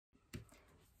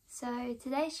So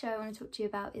today's show I want to talk to you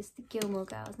about is the Gilmore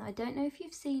Girls. Now I don't know if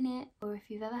you've seen it or if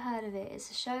you've ever heard of it.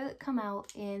 It's a show that came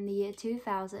out in the year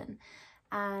 2000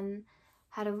 and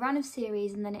had a run of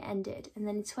series and then it ended. And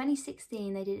then in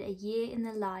 2016 they did a year in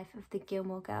the life of the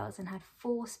Gilmore Girls and had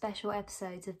 4 special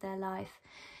episodes of their life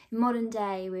in modern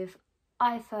day with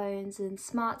iPhones and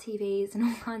smart TVs and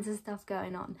all kinds of stuff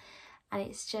going on. And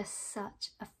it's just such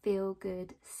a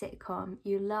feel-good sitcom.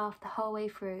 You laugh the whole way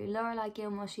through. Lorelai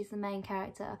Gilmore, she's the main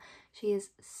character. She is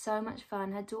so much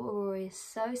fun. Her daughter Rory is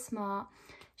so smart.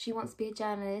 She wants to be a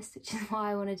journalist, which is what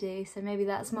I want to do, so maybe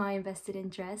that's my invested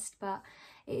interest, but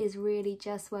it is really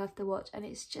just worth the watch, and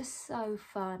it's just so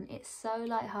fun. It's so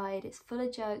light-hearted, it's full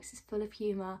of jokes, it's full of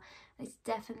humour, and it's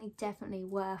definitely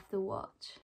worth the watch.